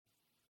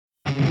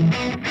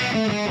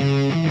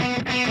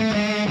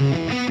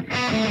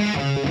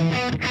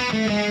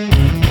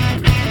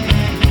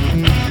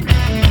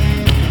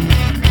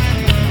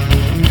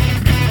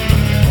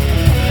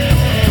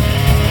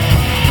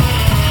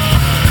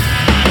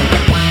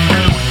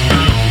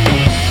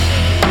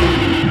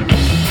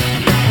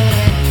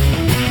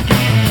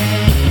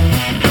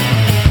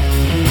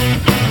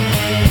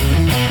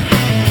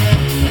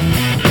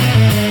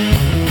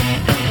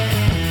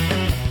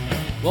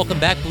Welcome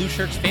back, Blue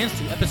Shirts fans,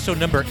 to episode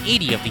number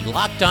 80 of the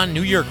Locked On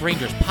New York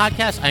Rangers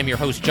podcast. I'm your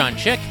host, John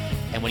Chick,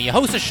 and when you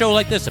host a show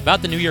like this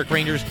about the New York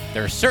Rangers,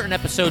 there are certain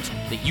episodes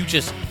that you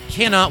just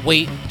cannot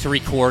wait to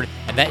record,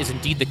 and that is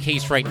indeed the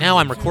case right now.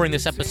 I'm recording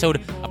this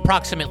episode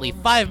approximately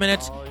 5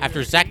 minutes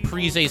after Zach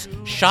Parise's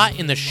shot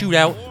in the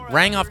shootout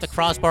rang off the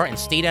crossbar and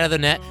stayed out of the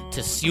net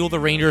to seal the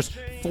Rangers'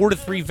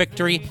 4-3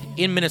 victory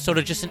in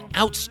Minnesota. Just an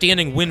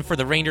outstanding win for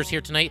the Rangers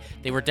here tonight.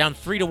 They were down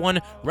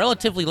 3-1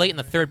 relatively late in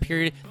the third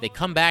period. They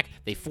come back,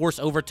 they force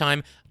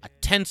overtime, a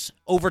tense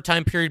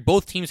overtime period.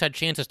 Both teams had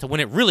chances to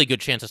win it, really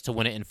good chances to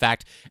win it, in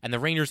fact, and the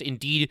Rangers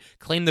indeed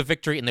claimed the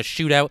victory in the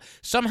shootout.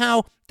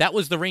 Somehow, that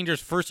was the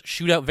Rangers' first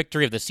shootout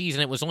victory of the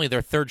season. It was only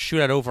their third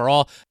shootout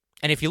overall.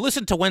 And if you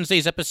listened to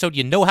Wednesday's episode,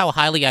 you know how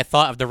highly I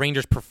thought of the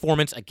Rangers'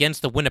 performance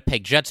against the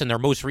Winnipeg Jets in their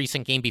most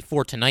recent game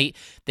before tonight.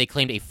 They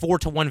claimed a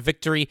 4-1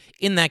 victory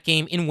in that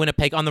game in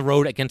Winnipeg on the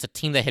road against a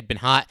team that had been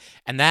hot,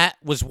 and that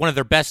was one of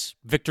their best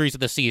victories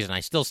of the season. I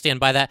still stand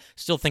by that.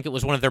 Still think it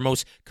was one of their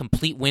most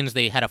complete wins.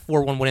 They had a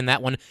 4-1 win in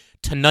that one.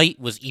 Tonight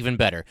was even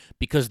better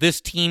because this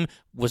team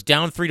was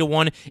down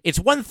 3-1. It's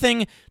one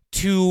thing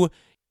to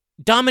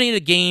dominate a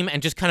game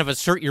and just kind of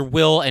assert your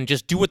will and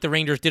just do what the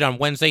Rangers did on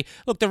Wednesday.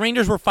 Look, the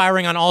Rangers were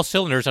firing on all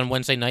cylinders on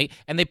Wednesday night,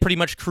 and they pretty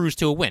much cruised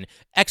to a win.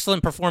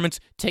 Excellent performance.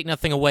 Take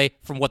nothing away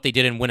from what they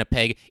did in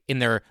Winnipeg in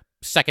their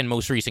second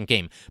most recent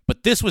game.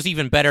 But this was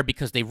even better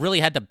because they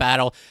really had to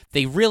battle.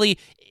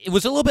 It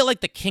was a little bit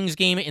like the Kings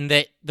game in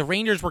that the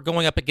Rangers were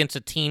going up against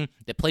a team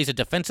that plays a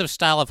defensive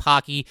style of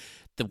hockey.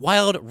 The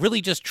Wild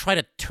really just try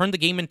to turn the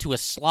game into a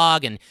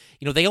slog, and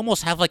they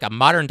almost have like a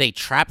modern-day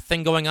trap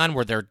thing going on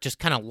where they're just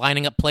kind of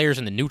lining up players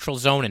in the neutral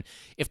zone, and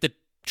if the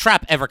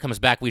trap ever comes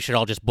back, we should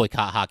all just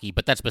boycott hockey,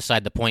 but that's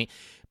beside the point.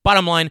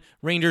 Bottom line,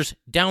 Rangers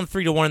down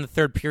 3-1 in the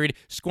third period,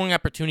 scoring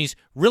opportunities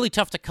really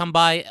tough to come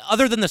by,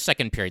 other than the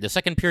second period. The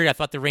second period, I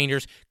thought the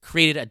Rangers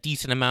created a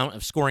decent amount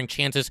of scoring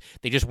chances.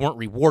 They just weren't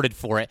rewarded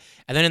for it.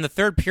 And then in the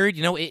third period,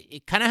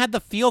 it kind of had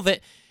the feel that,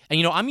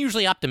 and I'm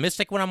usually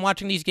optimistic when I'm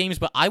watching these games,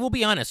 but I will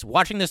be honest,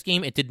 watching this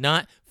game, it did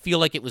not feel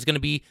like it was going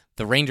to be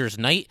the Rangers'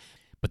 night,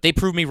 but they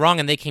proved me wrong,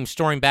 and they came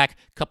storming back.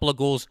 A couple of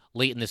goals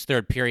late in this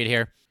third period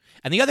here.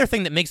 And the other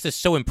thing that makes this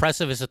so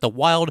impressive is that the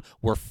Wild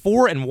were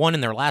 4-1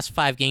 in their last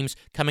 5 games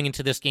coming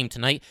into this game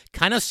tonight.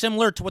 Kind of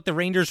similar to what the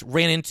Rangers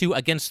ran into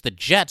against the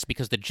Jets,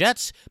 because the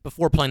Jets,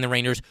 before playing the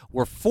Rangers,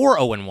 were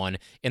 4-0-1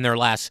 in their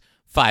last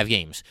 5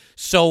 games.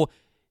 So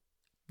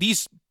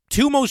these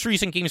two most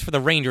recent games for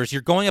the Rangers,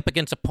 you're going up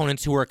against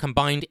opponents who are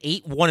combined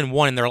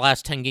 8-1-1 in their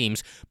last 10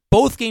 games.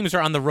 Both games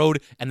are on the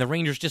road, and the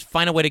Rangers just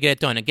find a way to get it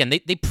done. Again,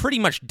 they pretty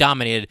much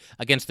dominated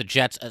against the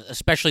Jets,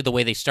 especially the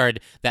way they started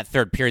that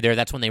third period there.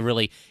 That's when they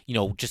really,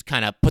 just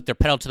kind of put their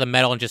pedal to the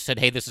metal and just said,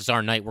 hey, this is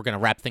our night. We're going to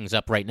wrap things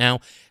up right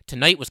now.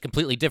 Tonight was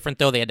completely different,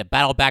 though. They had to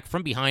battle back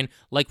from behind,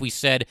 like we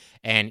said,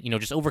 and,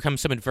 just overcome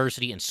some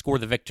adversity and score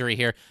the victory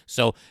here.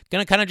 So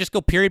going to kind of just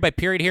go period by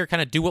period here,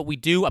 kind of do what we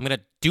do. I'm going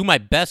to do my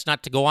best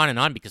not to go on and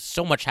on because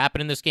so much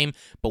happened in this game.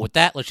 But with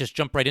that, let's just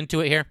jump right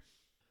into it here.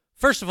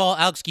 First of all,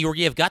 Alex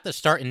Georgiev got the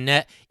start in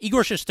net.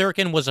 Igor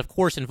Shesterkin was, of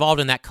course,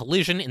 involved in that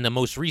collision in the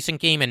most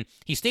recent game, and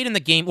he stayed in the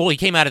game. Well, he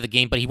came out of the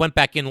game, but he went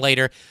back in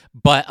later.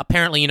 But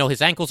apparently,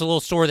 his ankle's a little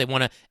sore. They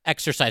want to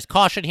exercise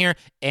caution here,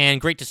 and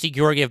great to see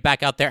Georgiev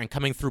back out there and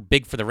coming through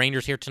big for the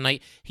Rangers here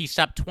tonight. He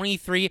stopped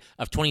 23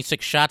 of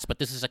 26 shots, but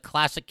this is a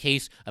classic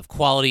case of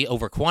quality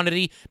over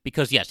quantity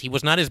because, yes, he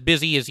was not as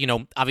busy as,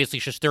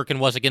 obviously Shesterkin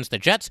was against the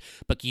Jets,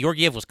 but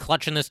Georgiev was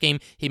clutch in this game.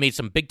 He made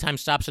some big-time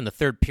stops in the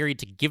third period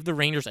to give the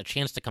Rangers a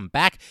chance to come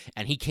back,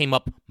 and he came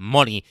up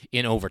money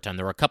in overtime.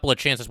 There were a couple of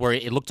chances where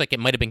it looked like it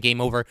might have been game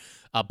over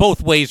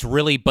both ways,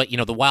 really, but,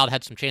 the Wild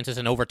had some chances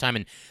in overtime,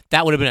 and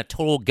that would have been a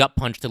total gut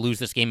punch to lose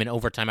this game in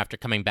overtime after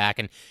coming back.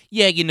 And,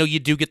 yeah, you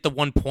do get the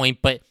 1 point,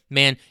 but,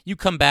 man, you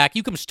come back,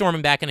 you come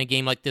storming back in a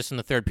game like this in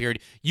the third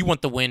period, you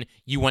want the win,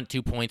 you want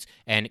 2 points,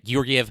 and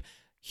Georgiev,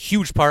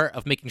 huge part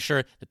of making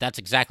sure that that's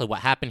exactly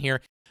what happened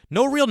here.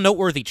 No real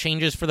noteworthy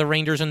changes for the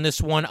Rangers in this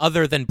one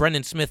other than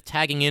Brendan Smith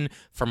tagging in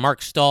for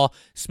Mark Stahl.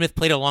 Smith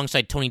played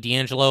alongside Tony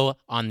DeAngelo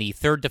on the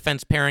third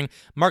defense pairing.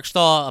 Mark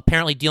Stahl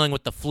apparently dealing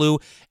with the flu.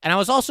 And I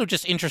was also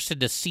just interested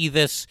to see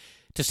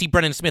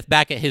Brendan Smith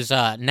back at his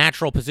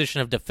natural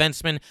position of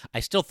defenseman.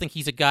 I still think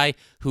he's a guy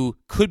who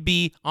could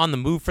be on the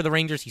move for the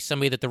Rangers. He's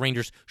somebody that the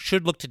Rangers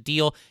should look to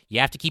deal. You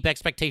have to keep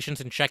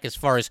expectations in check as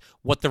far as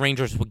what the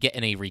Rangers would get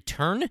in a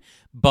return.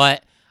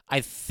 But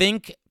I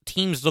think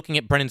teams looking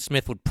at Brendan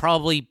Smith would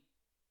probably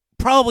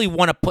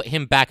want to put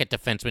him back at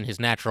defenseman, his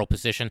natural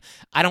position.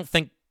 I don't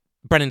think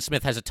Brendan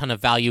Smith has a ton of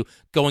value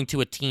going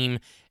to a team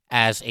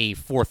as a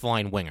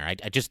fourth-line winger.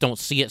 I just don't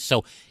see it.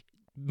 So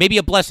maybe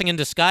a blessing in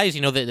disguise,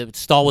 that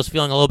Stahl was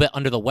feeling a little bit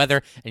under the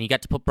weather, and you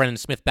got to put Brendan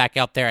Smith back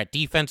out there at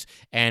defense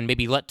and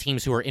maybe let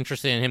teams who are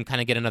interested in him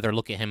kind of get another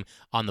look at him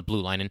on the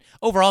blue line. And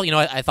overall,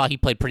 I thought he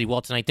played pretty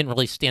well tonight. Didn't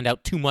really stand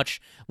out too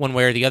much one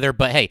way or the other,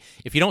 but hey,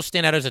 if you don't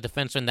stand out as a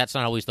defenseman, that's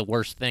not always the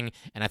worst thing,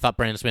 and I thought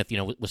Brendan Smith,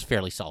 was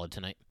fairly solid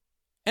tonight.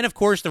 And of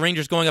course, the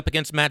Rangers going up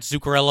against Matt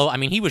Zuccarello. I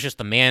mean, he was just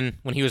the man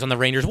when he was on the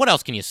Rangers. What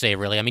else can you say,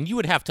 really? I mean, you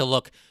would have to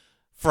look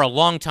for a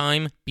long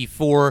time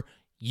before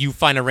you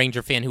find a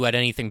Ranger fan who had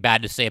anything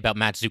bad to say about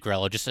Matt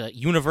Zuccarello. Just a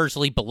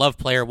universally beloved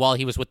player while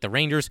he was with the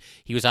Rangers.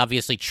 He was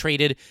obviously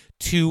traded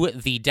to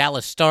the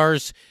Dallas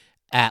Stars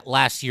at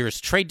last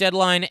year's trade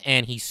deadline,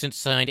 and he's since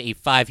signed a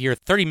 5-year,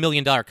 $30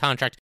 million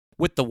contract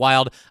with the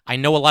Wild. I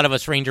know a lot of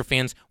us Ranger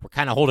fans were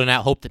kind of holding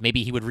out hope that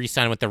maybe he would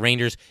re-sign with the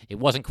Rangers. It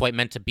wasn't quite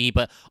meant to be,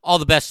 but all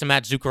the best to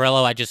Matt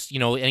Zuccarello. I just,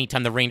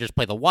 anytime the Rangers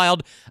play the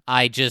Wild,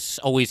 I just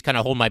always kind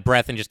of hold my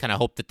breath and just kind of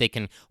hope that they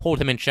can hold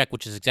him in check,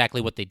 which is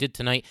exactly what they did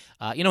tonight.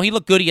 He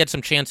looked good. He had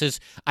some chances.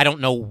 I don't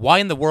know why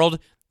in the world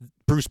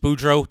Bruce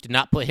Boudreau did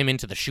not put him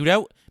into the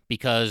shootout,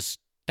 because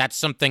that's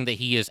something that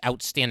he is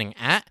outstanding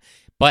at.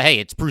 But hey,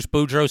 it's Bruce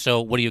Boudreau,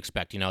 so what do you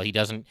expect? He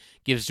doesn't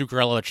give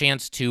Zuccarello a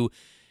chance to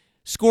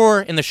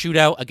score in the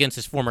shootout against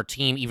his former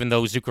team, even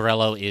though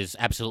Zuccarello is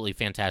absolutely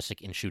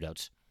fantastic in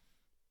shootouts.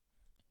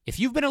 If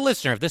you've been a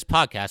listener of this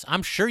podcast,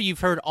 I'm sure you've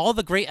heard all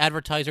the great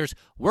advertisers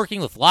working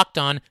with Locked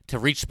On to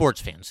reach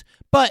sports fans.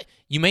 But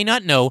you may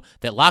not know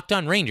that Locked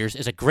On Rangers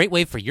is a great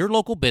way for your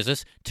local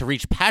business to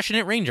reach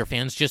passionate Ranger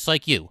fans just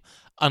like you.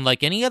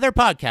 Unlike any other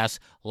podcast,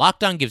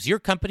 Locked On gives your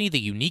company the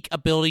unique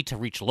ability to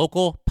reach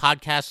local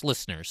podcast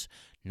listeners.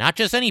 Not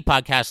just any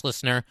podcast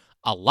listener,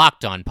 a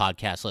Locked On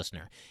podcast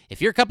listener.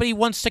 If your company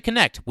wants to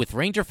connect with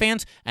Ranger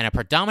fans and a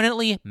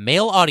predominantly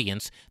male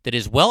audience that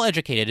is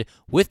well-educated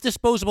with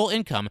disposable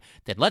income,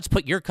 then let's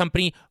put your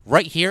company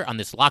right here on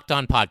this Locked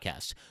On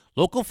podcast.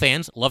 Local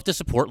fans love to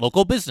support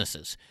local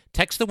businesses.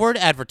 Text the word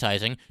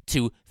advertising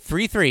to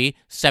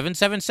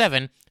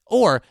 33777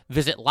 or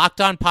visit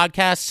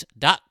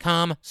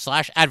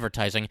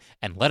LockedOnPodcasts.com/advertising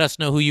and let us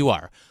know who you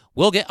are.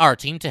 We'll get our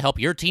team to help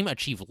your team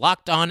achieve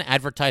Locked On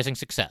advertising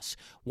success.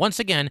 Once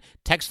again,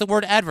 text the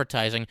word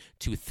advertising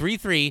to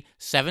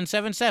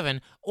 33777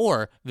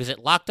 or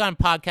visit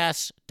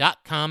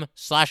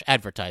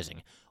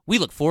LockedOnPodcasts.com/advertising. We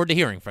look forward to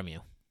hearing from you.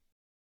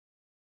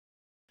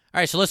 All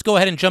right, so let's go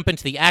ahead and jump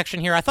into the action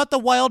here. I thought the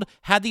Wild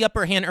had the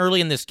upper hand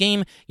early in this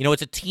game.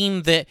 It's a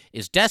team that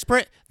is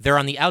desperate. They're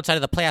on the outside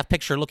of the playoff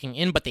picture looking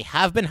in, but they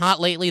have been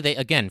hot lately. They,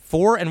 again,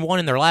 4-1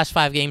 in their last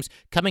 5 games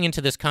coming into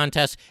this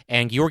contest,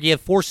 and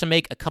Georgiev forced to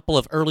make a couple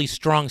of early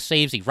strong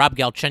saves. He robbed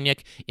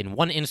Galchenyuk in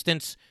one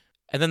instance.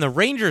 And then the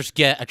Rangers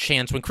get a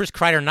chance when Chris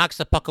Kreider knocks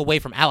the puck away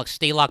from Alex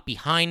Stalock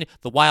behind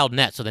the Wild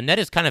net. So the net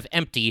is kind of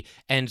empty,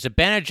 and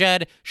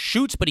Zibanejad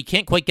shoots, but he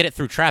can't quite get it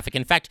through traffic.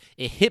 In fact,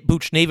 it hit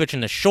Buchnevich in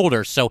the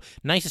shoulder, so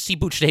nice to see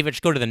Buchnevich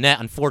go to the net.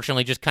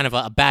 Unfortunately, just kind of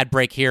a bad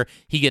break here.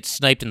 He gets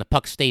sniped, and the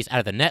puck stays out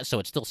of the net, so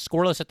it's still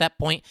scoreless at that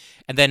point.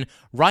 And then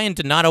Ryan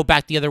Donato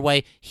back the other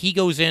way. He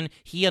goes in,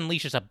 he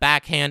unleashes a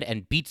backhand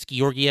and beats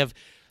Georgiev.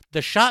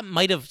 The shot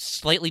might have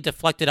slightly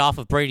deflected off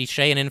of Brady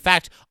Shea, and in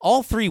fact,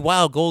 all 3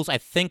 Wild goals, I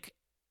think,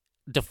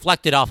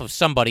 deflected off of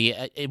somebody.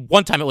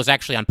 One time it was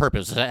actually on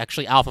purpose. It was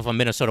actually off of a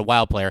Minnesota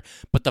Wild player.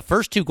 But the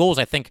first 2 goals,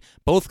 I think,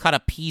 both caught a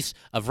piece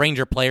of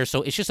Ranger players.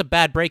 So it's just a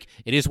bad break.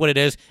 It is what it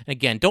is. And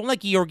again, don't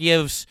let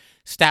Georgiev's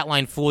stat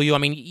line fool you. I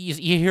mean,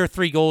 you hear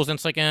 3 goals and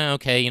it's like,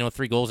 okay,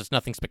 3 goals. It's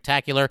nothing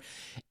spectacular.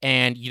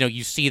 And,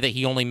 you see that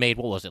he only made,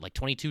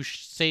 22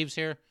 saves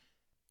here?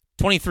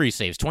 23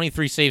 saves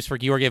for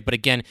Georgiev. But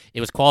again,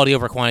 it was quality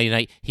over quantity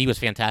tonight. He was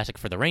fantastic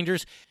for the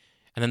Rangers.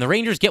 And then the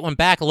Rangers get one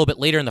back a little bit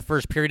later in the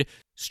first period.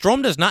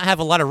 Strome does not have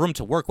a lot of room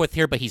to work with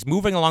here, but he's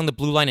moving along the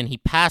blue line, and he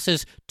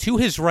passes to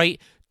his right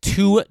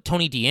to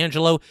Tony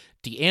DeAngelo.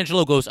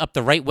 DeAngelo goes up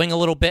the right wing a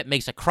little bit,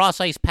 makes a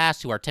cross-ice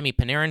pass to Artemi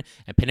Panarin,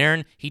 and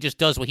Panarin, he just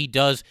does what he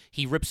does.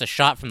 He rips a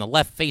shot from the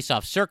left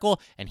face-off circle,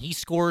 and he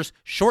scores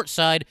short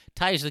side,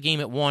 ties the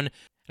game at 1. And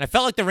I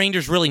felt like the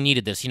Rangers really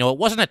needed this. It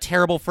wasn't a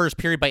terrible first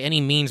period by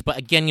any means, but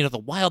again, the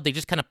Wild, they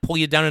just kind of pull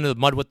you down into the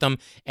mud with them,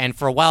 and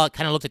for a while, it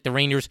kind of looked like the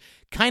Rangers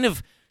kind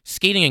of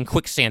skating in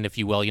quicksand, if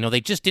you will. They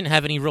just didn't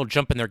have any real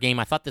jump in their game.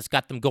 I thought this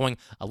got them going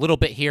a little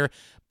bit here,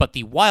 but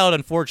the Wild,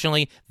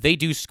 unfortunately, they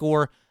do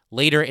score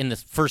later in the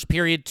first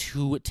period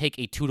to take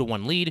a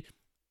 2-1 lead.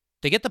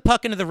 They get the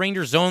puck into the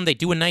Rangers zone. They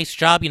do a nice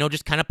job,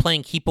 just kind of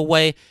playing keep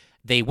away.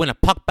 They win a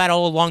puck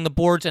battle along the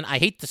boards, and I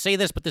hate to say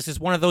this, but this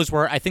is one of those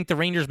where I think the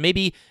Rangers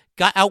maybe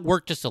got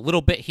outworked just a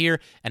little bit here,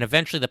 and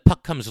eventually the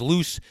puck comes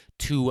loose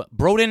to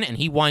Brodin, and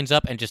he winds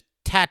up and just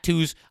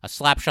tattoos a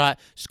slap shot,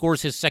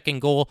 scores his second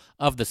goal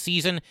of the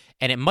season,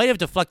 and it might have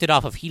deflected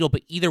off of Hedel,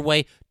 but either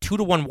way,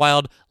 2-1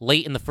 Wild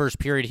late in the first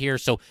period here,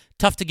 so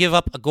tough to give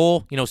up a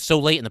goal, so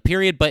late in the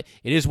period, but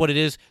it is what it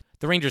is.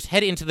 The Rangers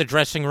head into the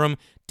dressing room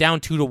down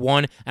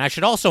 2-1. And I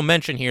should also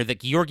mention here that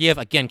Georgiev,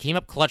 again, came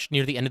up clutch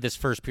near the end of this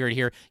first period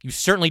here. You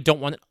certainly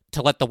don't want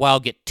to let the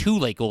Wild get 2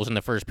 late goals in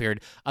the first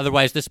period.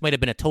 Otherwise, this might have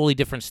been a totally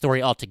different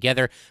story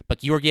altogether.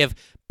 But Georgiev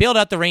bailed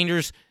out the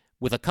Rangers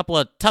with a couple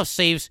of tough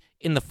saves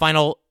in the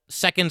final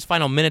seconds,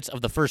 final minutes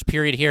of the first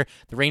period here.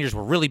 The Rangers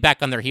were really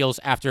back on their heels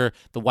after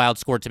the Wild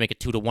scored to make it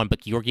 2-1,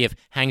 but Georgiev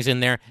hangs in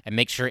there and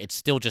makes sure it's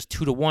still just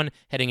 2-1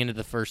 heading into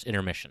the first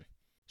intermission.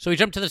 So we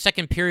jump to the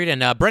second period,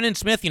 and Brendan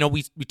Smith,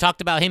 we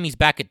talked about him. He's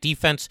back at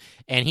defense,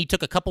 and he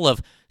took a couple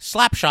of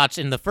slap shots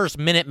in the first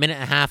minute and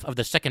a half of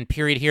the second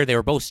period here. They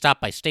were both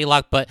stopped by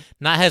Stalock, but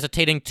not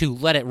hesitating to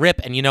let it rip.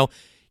 And, you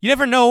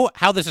never know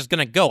how this is going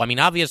to go. I mean,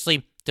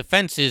 obviously,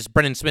 defense is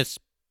Brendan Smith's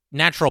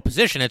natural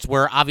position. It's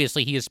where,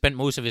 obviously, he has spent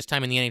most of his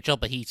time in the NHL,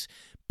 but he's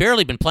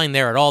barely been playing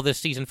there at all this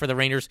season for the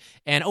Rangers.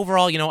 And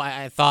overall,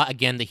 I thought,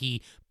 again, that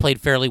he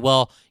played fairly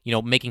well,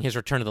 making his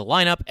return to the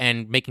lineup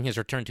and making his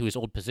return to his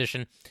old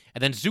position.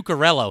 And then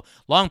Zuccarello,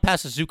 long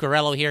pass to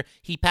Zuccarello here.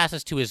 He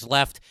passes to his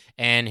left,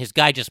 and his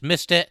guy just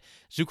missed it.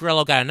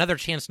 Zuccarello got another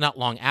chance not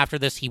long after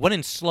this. He went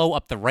in slow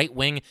up the right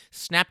wing,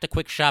 snapped a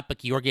quick shot, but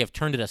Georgiev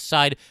turned it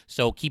aside,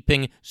 so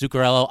keeping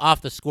Zuccarello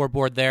off the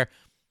scoreboard there.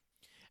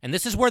 And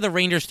this is where the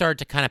Rangers started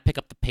to kind of pick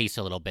up the pace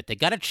a little bit. They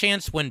got a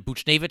chance when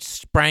Buchnevich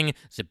sprang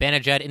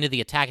Zibanejad into the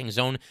attacking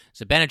zone.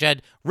 Zibanejad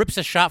rips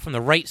a shot from the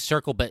right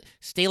circle, but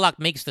Stalock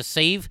makes the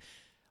save.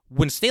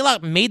 When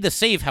Stalock made the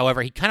save,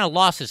 however, he kind of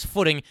lost his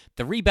footing.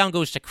 The rebound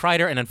goes to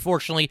Kreider, and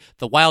unfortunately,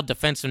 the Wild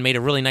defenseman made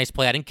a really nice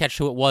play. I didn't catch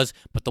who it was,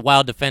 but the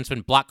Wild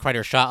defenseman blocked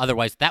Kreider's shot.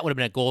 Otherwise, that would have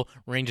been a goal.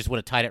 Rangers would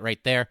have tied it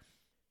right there.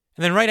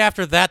 And then right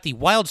after that, the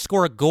Wild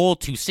score a goal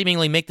to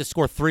seemingly make the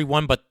score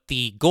 3-1, but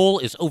the goal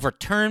is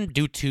overturned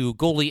due to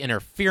goalie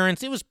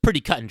interference. It was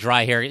pretty cut and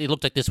dry here. It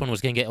looked like this one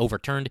was going to get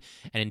overturned,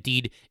 and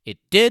indeed it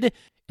did.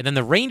 And then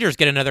the Rangers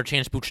get another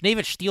chance.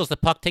 Buchnevich steals the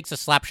puck, takes a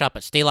slap shot,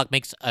 but Stalock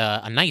makes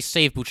a nice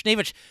save.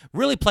 Buchnevich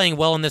really playing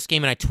well in this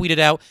game, and I tweeted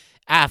out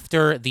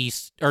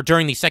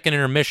during the second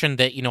intermission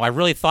that, I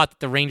really thought that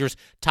the Rangers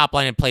top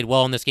line had played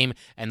well in this game,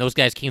 and those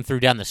guys came through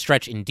down the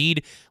stretch.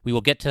 Indeed, we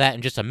will get to that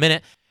in just a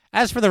minute.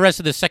 As for the rest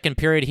of the second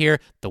period here,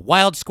 the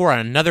Wild score on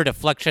another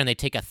deflection. They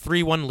take a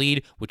 3-1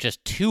 lead with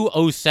just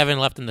 2:07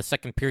 left in the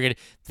second period.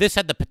 This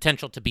had the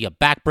potential to be a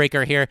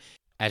backbreaker here,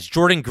 as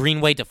Jordan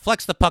Greenway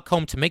deflects the puck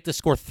home to make the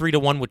score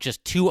 3-1 with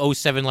just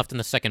 2:07 left in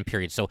the second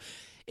period. So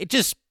it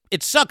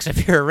sucks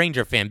if you're a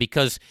Ranger fan,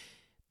 because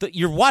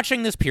you're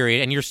watching this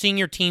period and you're seeing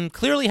your team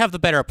clearly have the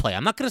better play.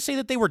 I'm not going to say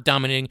that they were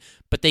dominating,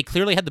 but they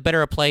clearly had the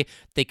better play.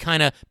 They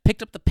kind of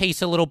picked up the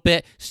pace a little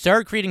bit,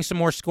 started creating some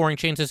more scoring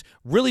chances,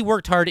 really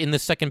worked hard in the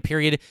second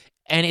period,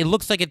 and it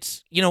looks like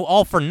it's,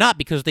 all for naught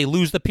because they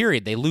lose the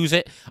period. They lose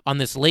it on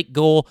this late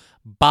goal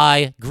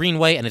by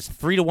Greenway, and it's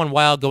 3-1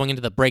 Wild going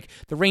into the break.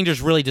 The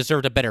Rangers really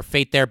deserved a better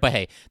fate there, but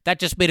hey,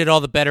 that just made it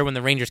all the better when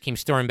the Rangers came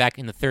storming back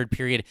in the third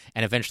period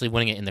and eventually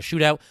winning it in the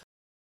shootout.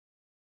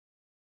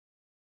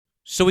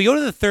 So we go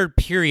to the third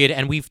period,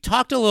 and we've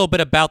talked a little bit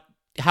about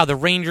how the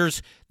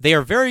Rangers, they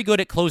are very good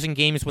at closing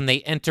games when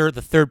they enter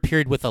the third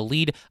period with a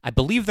lead. I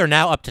believe they're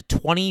now up to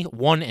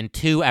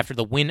 21-2 after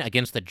the win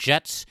against the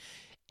Jets.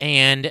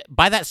 And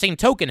by that same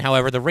token,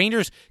 however, the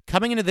Rangers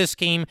coming into this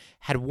game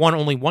had won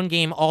only one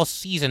game all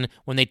season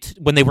when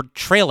they were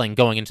trailing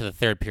going into the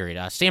third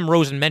period. Sam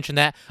Rosen mentioned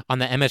that on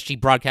the MSG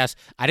broadcast.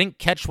 I didn't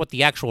catch what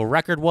the actual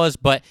record was,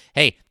 but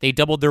hey, they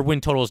doubled their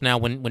win totals now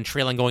when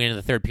trailing going into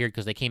the third period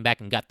because they came back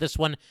and got this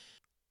one.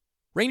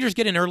 Rangers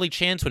get an early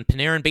chance when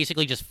Panarin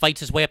basically just fights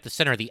his way up the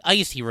center of the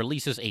ice. He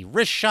releases a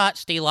wrist shot.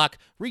 Stalock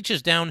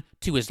reaches down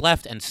to his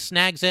left and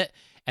snags it.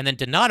 And then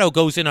Donato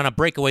goes in on a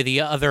breakaway the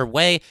other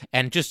way,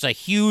 and just a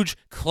huge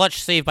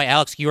clutch save by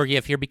Alex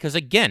Georgiev here because,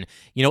 again,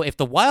 if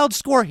the Wild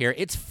score here,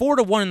 it's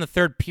 4-1 in the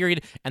third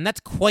period, and that's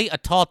quite a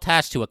tall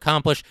task to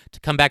accomplish, to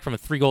come back from a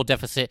 3-goal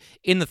deficit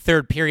in the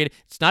third period.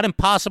 It's not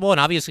impossible, and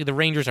obviously the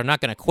Rangers are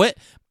not going to quit,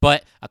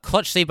 but a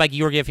clutch save by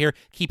Georgiev here,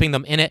 keeping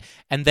them in it.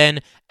 And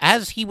then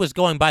as he was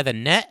going by the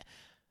net,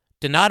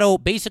 Donato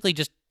basically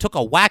just took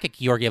a whack at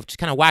Georgiev, just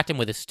kind of whacked him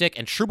with his stick,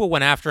 and Trouba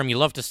went after him. You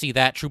love to see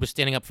that. Trouba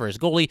standing up for his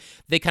goalie.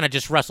 They kind of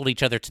just wrestled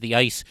each other to the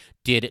ice,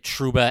 did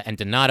Trouba and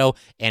Donato,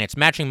 and it's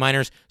matching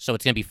minors, so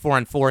it's going to be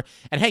 4-on-4.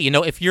 And hey,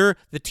 if you're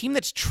the team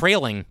that's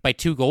trailing by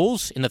 2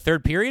 goals in the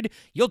third period,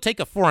 you'll take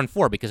a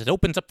 4-on-4 because it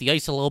opens up the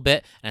ice a little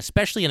bit, and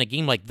especially in a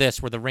game like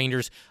this where the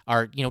Rangers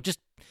are, just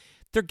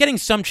they're getting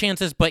some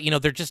chances, but,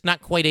 they're just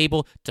not quite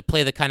able to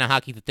play the kind of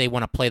hockey that they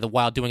want to play. The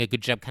Wild doing a good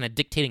job kind of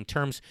dictating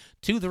terms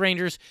to the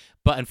Rangers,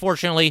 but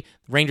unfortunately,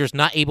 Rangers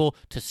not able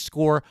to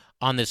score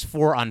on this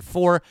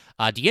 4-on-4.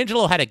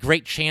 D'Angelo had a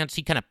great chance.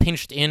 He kind of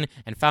pinched in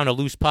and found a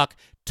loose puck,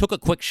 took a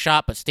quick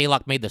shot, but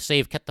Stalock made the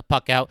save, kept the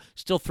puck out,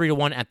 still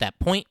 3-1 at that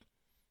point.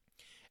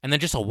 And then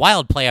just a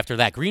wild play after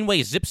that.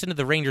 Greenway zips into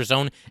the Ranger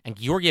zone, and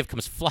Georgiev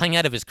comes flying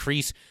out of his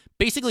crease,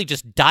 basically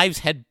just dives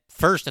head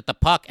first at the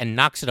puck and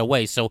knocks it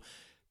away. So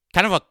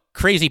kind of a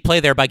crazy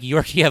play there by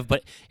Georgiev,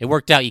 but it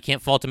worked out. You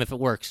can't fault him if it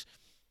works.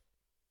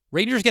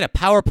 Rangers get a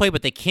power play,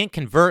 but they can't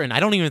convert, and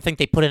I don't even think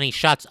they put any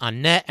shots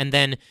on net. And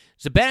then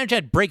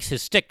Zibanejad breaks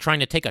his stick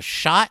trying to take a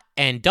shot,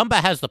 and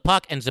Dumba has the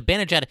puck, and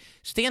Zibanejad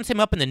stands him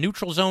up in the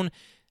neutral zone.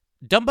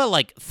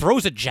 Dumba,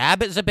 throws a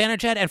jab at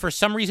Zibanejad, and for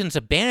some reason,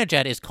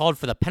 Zibanejad is called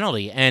for the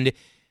penalty. And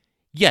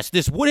yes,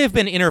 this would have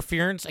been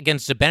interference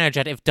against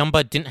Zibanejad if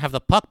Dumba didn't have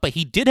the puck, but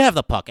he did have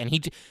the puck, and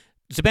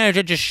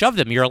Zibanejad just shoved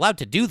him. You're allowed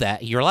to do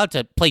that. You're allowed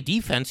to play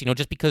defense.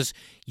 Just because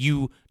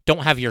you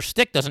don't have your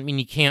stick doesn't mean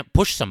you can't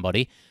push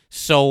somebody.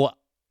 So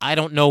I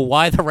don't know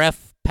why the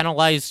ref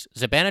penalized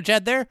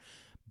Zibanejad there,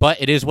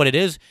 but it is what it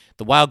is.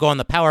 The Wild go on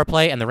the power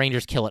play, and the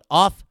Rangers kill it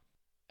off.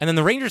 And then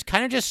the Rangers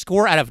kind of just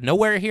score out of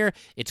nowhere here.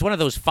 It's one of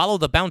those follow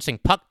the bouncing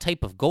puck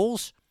type of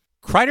goals.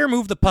 Kreider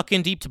moved the puck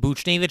in deep to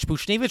Buchnevich.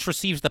 Buchnevich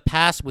receives the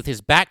pass with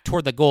his back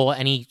toward the goal,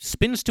 and he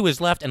spins to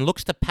his left and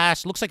looks to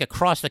pass, looks like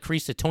across the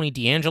crease to Tony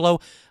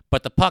DeAngelo,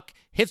 but the puck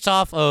hits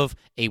off of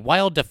a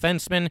Wild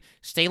defenseman.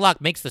 Stalock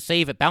makes the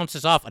save. It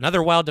bounces off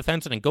another Wild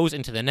defenseman and goes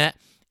into the net.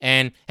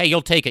 And, hey,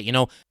 you'll take it.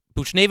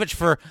 Buchnevich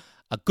for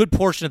a good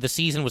portion of the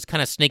season was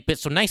kind of snake bit,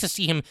 so nice to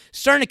see him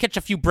starting to catch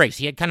a few breaks.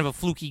 He had kind of a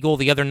fluky goal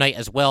the other night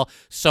as well,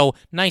 so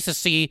nice to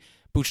see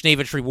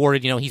Buchnevich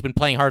rewarded. He's been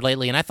playing hard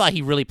lately, and I thought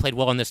he really played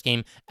well in this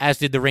game, as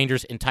did the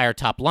Rangers' entire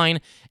top line.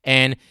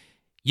 And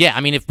yeah,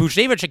 if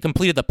Buchnevich had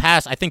completed the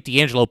pass, I think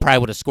DeAngelo probably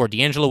would have scored.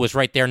 DeAngelo was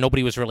right there.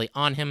 Nobody was really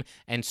on him.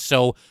 And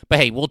so, but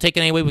hey, we'll take it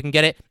any way we can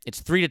get it.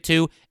 It's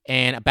 3-2,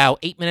 and about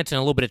 8 minutes and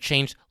a little bit of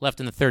change left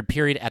in the third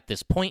period at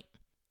this point.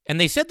 And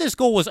they said this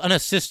goal was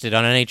unassisted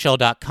on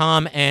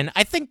NHL.com, and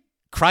I think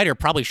Kreider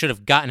probably should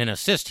have gotten an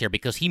assist here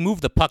because he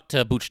moved the puck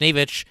to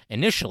Buchnevich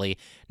initially.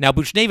 Now,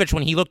 Buchnevich,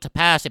 when he looked to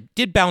pass, it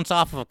did bounce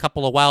off of a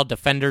couple of Wild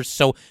defenders,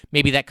 so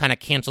maybe that kind of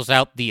cancels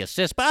out the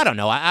assist. But I don't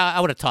know. I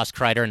would have tossed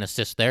Kreider an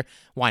assist there.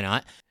 Why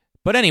not?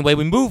 But anyway,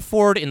 we move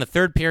forward in the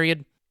third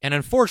period, and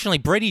unfortunately,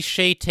 Brady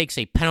Skjei takes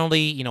a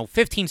penalty,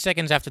 15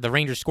 seconds after the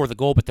Rangers score the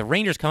goal, but the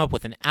Rangers come up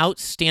with an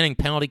outstanding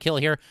penalty kill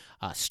here.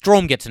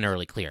 Strome gets an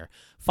early clear.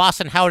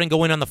 Foss and Howden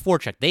go in on the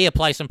forecheck. They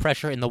apply some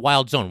pressure in the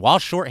Wild zone while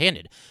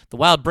shorthanded. The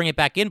Wild bring it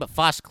back in, but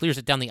Foss clears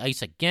it down the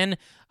ice again.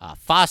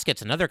 Foss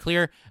gets another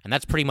clear, and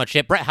that's pretty much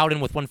it. Brett Howden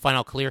with one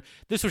final clear.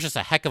 This was just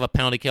a heck of a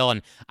penalty kill,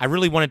 and I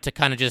really wanted to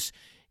kind of just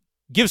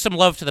give some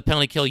love to the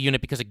penalty kill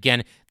unit because,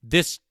 again,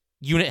 this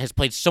unit has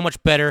played so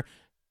much better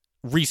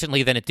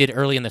recently than it did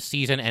early in the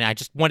season, and I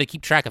just wanted to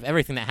keep track of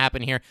everything that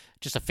happened here.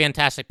 Just a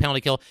fantastic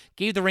penalty kill.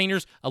 Gave the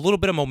Rangers a little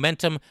bit of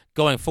momentum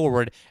going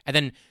forward, and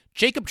then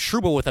Jacob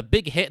Trouba with a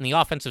big hit in the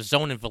offensive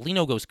zone, and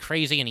Foligno goes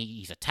crazy, and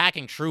he's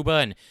attacking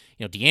Trouba, and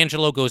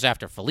DeAngelo goes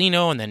after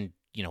Foligno, and then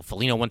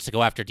Foligno wants to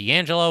go after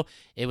DeAngelo.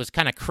 It was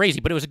kind of crazy,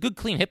 but it was a good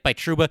clean hit by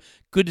Trouba.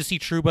 Good to see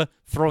Trouba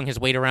throwing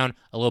his weight around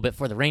a little bit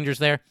for the Rangers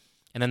there.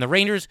 And then the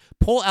Rangers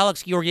pull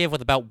Alex Georgiev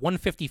with about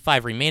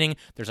 1:55 remaining.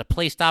 There's a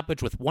play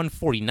stoppage with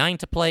 1:49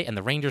 to play, and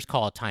the Rangers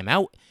call a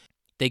timeout.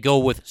 They go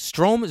with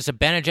Strome,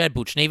 Zibanejad,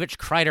 Buchnevich,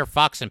 Kreider,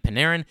 Fox, and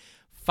Panarin.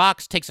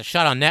 Fox takes a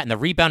shot on net, and the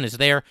rebound is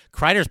there.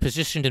 Kreider's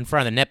positioned in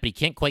front of the net, but he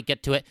can't quite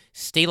get to it.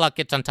 Stalock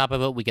gets on top of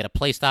it. We get a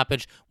play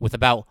stoppage with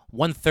about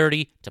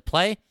 1:30 to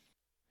play.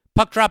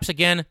 Puck drops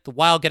again. The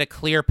Wild get a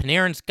clear.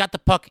 Panarin's got the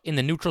puck in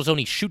the neutral zone.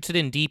 He shoots it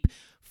in deep.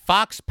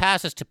 Fox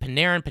passes to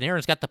Panarin.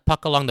 Panarin's got the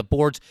puck along the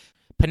boards.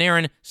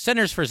 Panarin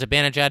centers for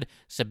Zibanejad.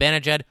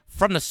 Zibanejad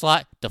from the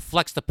slot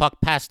deflects the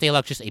puck past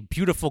Stalock. Just a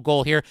beautiful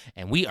goal here,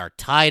 and we are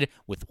tied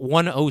with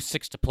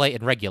 1:06 to play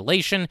in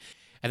regulation.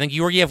 I think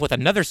Georgiev with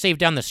another save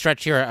down the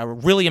stretch here, a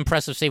really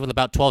impressive save with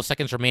about 12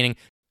 seconds remaining.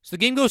 So the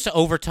game goes to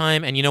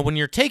overtime, and when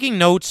you're taking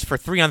notes for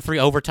 3-on-3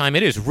 overtime,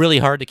 it is really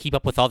hard to keep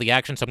up with all the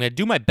action, so I'm going to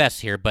do my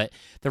best here. But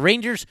the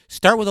Rangers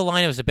start with a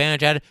line of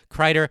Zibanejad,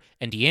 Kreider,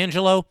 and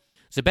DeAngelo.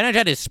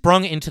 Zibanejad is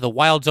sprung into the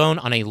Wild zone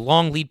on a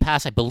long lead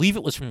pass. I believe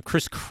it was from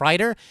Chris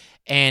Kreider,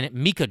 and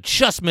Mika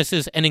just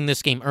misses, ending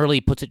this game early,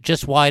 puts it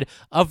just wide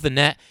of the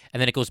net, and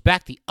then it goes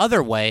back the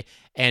other way,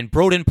 and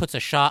Brodin puts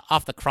a shot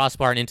off the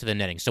crossbar and into the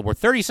netting. So we're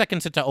 30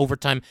 seconds into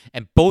overtime,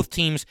 and both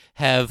teams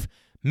have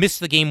missed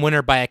the game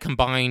winner by a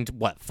combined,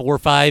 4,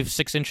 5,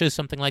 6 inches,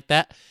 something like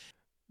that.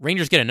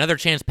 Rangers get another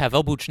chance.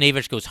 Pavel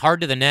Buchnevich goes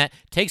hard to the net,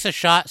 takes a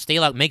shot.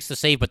 Stalock makes the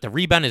save, but the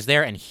rebound is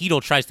there, and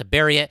Hedl tries to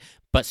bury it,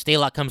 but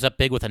Stalock comes up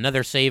big with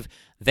another save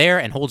there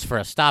and holds for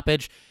a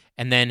stoppage.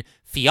 And then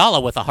Fiala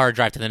with a hard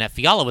drive to the net.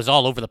 Fiala was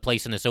all over the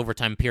place in this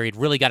overtime period,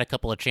 really got a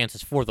couple of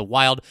chances for the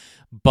Wild,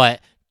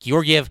 but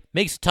Georgiev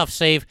makes a tough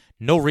save,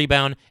 no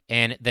rebound,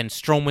 and then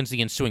Strome wins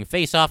the ensuing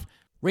faceoff.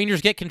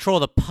 Rangers get control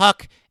of the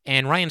puck,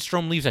 and Ryan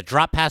Strome leaves a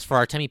drop pass for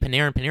Artemi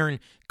Panarin. Panarin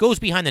goes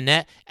behind the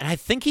net, and I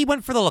think he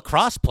went for the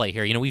lacrosse play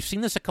here. We've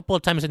seen this a couple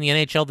of times in the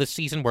NHL this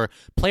season where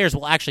players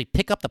will actually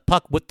pick up the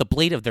puck with the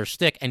blade of their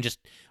stick and just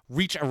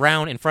reach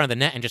around in front of the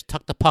net and just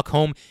tuck the puck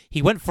home.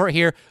 He went for it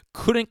here,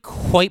 couldn't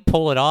quite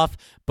pull it off,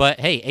 but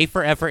hey, A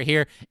for effort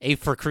here, A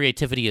for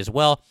creativity as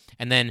well.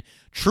 And then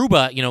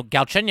Trouba,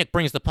 Galchenyuk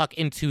brings the puck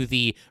into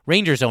the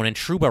Ranger zone, and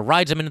Trouba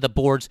rides him into the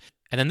boards.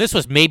 And then this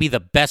was maybe the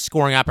best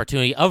scoring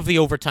opportunity of the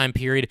overtime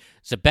period.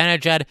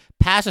 Zibanejad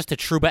passes to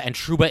Trouba, and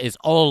Trouba is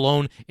all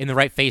alone in the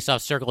right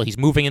faceoff circle. He's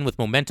moving in with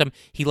momentum.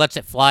 He lets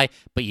it fly,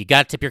 but you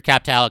got to tip your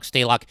cap to Alex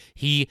Stalock.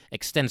 He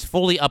extends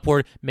fully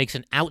upward, makes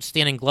an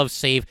outstanding glove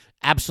save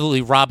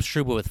absolutely robs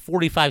Trouba with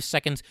 45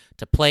 seconds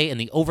to play in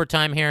the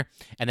overtime here.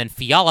 And then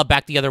Fiala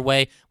back the other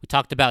way. We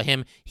talked about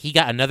him. He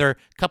got another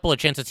couple of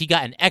chances. He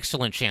got an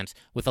excellent chance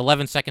with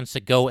 11 seconds to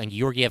go, and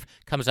Georgiev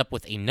comes up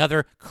with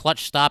another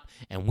clutch stop,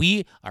 and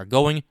we are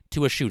going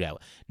to a shootout.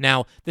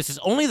 Now, this is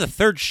only the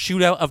third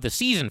shootout of the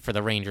season for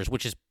the Rangers,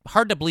 which is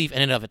hard to believe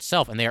in and of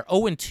itself, and they are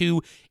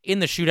 0-2 in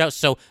the shootout,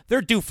 so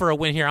they're due for a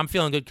win here. I'm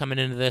feeling good coming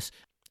into this,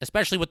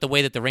 especially with the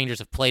way that the Rangers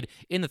have played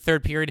in the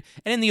third period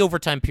and in the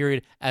overtime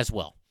period as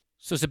well.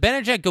 So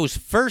Zibanejad goes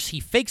first.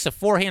 He fakes a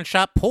forehand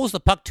shot, pulls the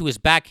puck to his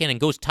backhand, and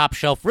goes top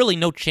shelf. Really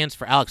no chance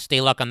for Alex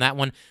Stalock on that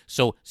one.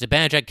 So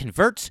Zibanejad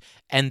converts,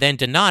 and then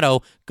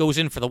Donato goes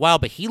in for the Wild,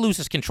 but he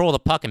loses control of the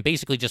puck and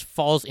basically just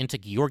falls into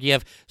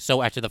Georgiev.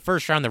 So after the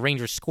first round, the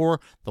Rangers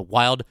score. The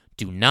Wild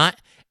do not.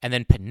 And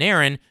then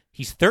Panarin,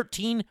 he's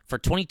 13 for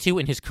 22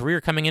 in his career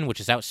coming in, which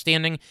is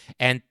outstanding.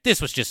 And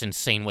this was just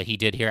insane what he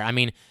did here. I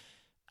mean,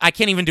 I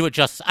can't even do it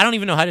justice. I don't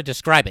even know how to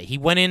describe it. He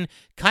went in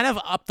kind of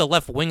up the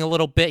left wing a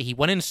little bit. He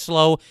went in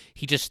slow.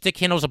 He just stick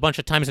handles a bunch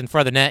of times in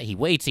front of the net. He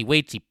waits,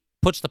 he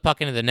puts the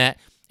puck into the net.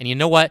 And you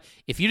know what?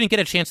 If you didn't get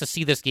a chance to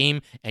see this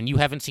game and you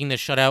haven't seen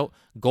this shutout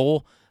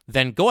goal,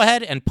 then go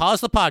ahead and pause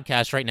the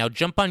podcast right now.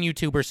 Jump on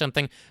YouTube or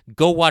something.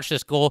 Go watch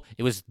this goal.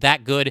 It was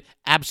that good.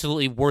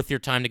 Absolutely worth your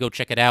time to go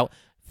check it out.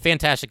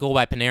 Fantastic goal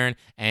by Panarin.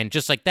 And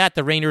just like that,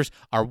 the Rangers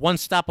are one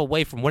stop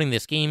away from winning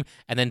this game.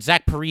 And then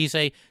Zach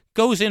Parise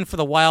goes in for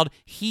the Wild.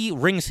 He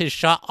rings his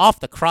shot off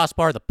the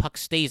crossbar. The puck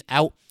stays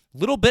out.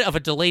 Little bit of a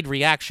delayed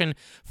reaction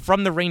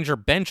from the Ranger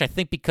bench, I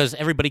think, because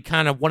everybody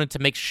kind of wanted to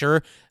make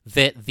sure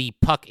that the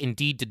puck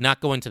indeed did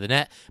not go into the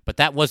net, but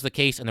that was the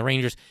case, and the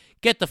Rangers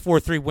get the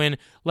 4-3 win.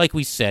 Like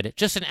we said,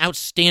 just an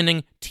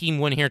outstanding team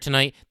win here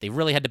tonight. They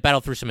really had to battle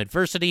through some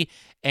adversity,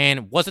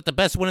 and was it the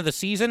best win of the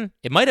season?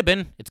 It might have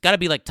been. It's got to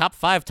be like top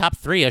 5, top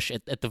 3-ish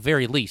at the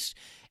very least.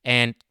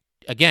 And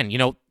again, you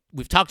know,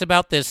 we've talked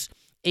about this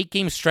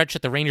 8-game stretch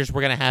that the Rangers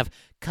were going to have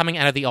coming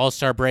out of the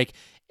All-Star break,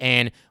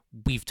 and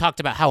we've talked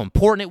about how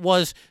important it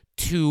was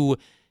to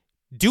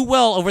do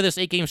well over this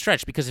 8-game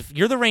stretch, because if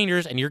you're the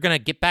Rangers and you're going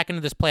to get back into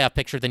this playoff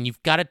picture, then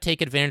you've got to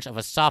take advantage of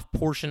a soft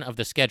portion of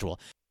the schedule.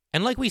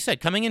 And like we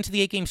said, coming into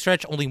the 8-game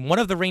stretch, only one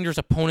of the Rangers'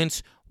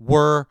 opponents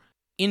were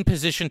in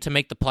position to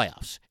make the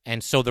playoffs.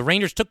 And so the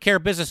Rangers took care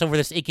of business over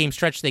this 8-game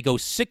stretch. They go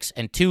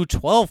 6-2,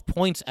 12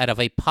 points out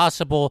of a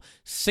possible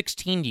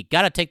 16. You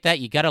got to take that.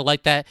 You got to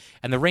like that.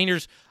 And the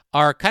Rangers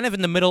are kind of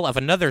in the middle of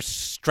another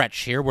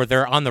stretch here where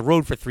they're on the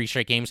road for 3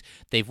 straight games.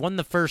 They've won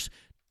the first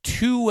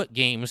 2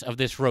 games of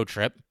this road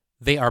trip.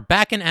 They are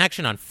back in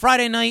action on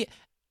Friday night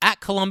at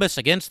Columbus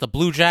against the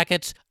Blue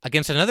Jackets,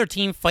 against another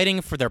team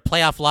fighting for their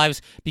playoff lives.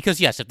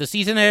 Because yes, if the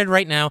season ended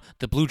right now,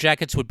 the Blue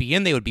Jackets would be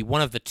in. They would be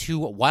one of the 2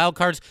 wild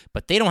cards,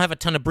 but they don't have a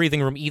ton of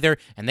breathing room either,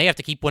 and they have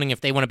to keep winning if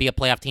they want to be a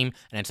playoff team,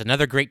 and it's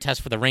another great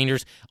test for the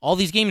Rangers. All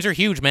these games are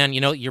huge, man. You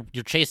know, you're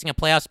chasing a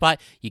playoff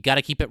spot. You got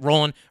to keep it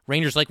rolling.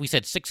 Rangers, like we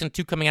said,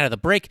 6-2 coming out of the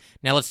break.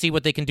 Now let's see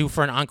what they can do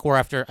for an encore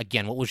after,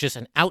 again, what was just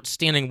an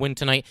outstanding win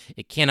tonight.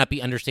 It cannot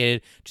be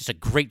understated. Just a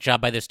great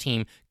job by this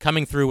team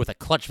coming through with a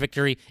clutch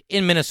victory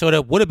in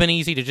Minnesota. Would have been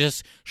easy to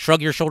just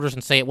shrug your shoulders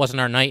and say it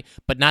wasn't our night,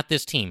 but not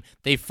this team.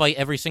 They fight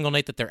every single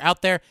night that they're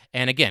out there,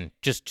 and again,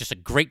 just a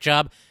great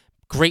job.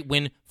 Great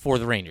win for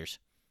the Rangers.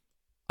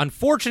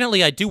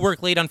 Unfortunately, I do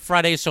work late on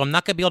Friday, so I'm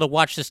not going to be able to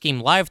watch this game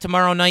live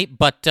tomorrow night,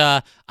 but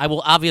I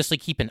will obviously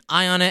keep an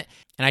eye on it.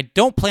 And I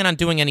don't plan on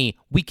doing any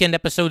weekend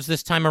episodes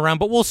this time around,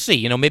 but we'll see.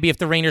 You know, maybe if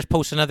the Rangers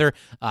post another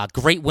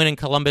great win in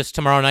Columbus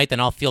tomorrow night, then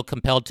I'll feel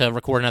compelled to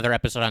record another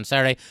episode on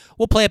Saturday.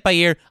 We'll play it by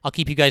ear. I'll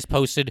keep you guys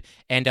posted.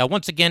 And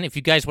once again, if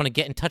you guys want to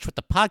get in touch with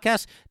the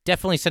podcast,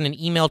 definitely send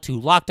an email to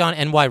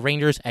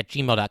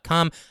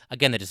lockedonnyrangers@gmail.com.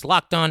 Again, that is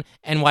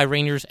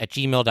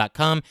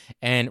lockedonnyrangers@gmail.com.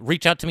 And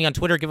reach out to me on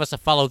Twitter. Give us a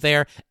follow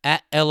there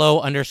at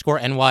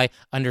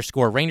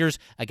LO_NY_Rangers.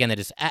 Again, that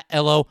is at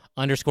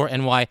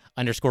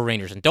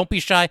LO_NY_Rangers. And don't be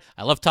shy.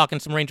 I love talking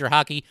some Ranger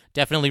hockey.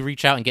 Definitely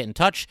reach out and get in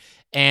touch.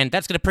 And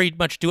that's going to pretty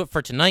much do it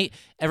for tonight.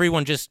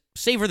 Everyone just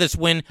savor this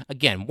win.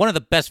 Again, one of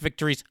the best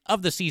victories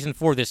of the season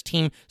for this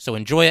team. So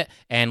enjoy it.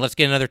 And let's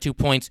get another 2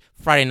 points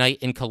Friday night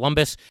in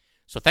Columbus.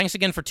 So thanks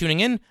again for tuning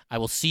in. I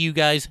will see you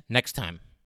guys next time.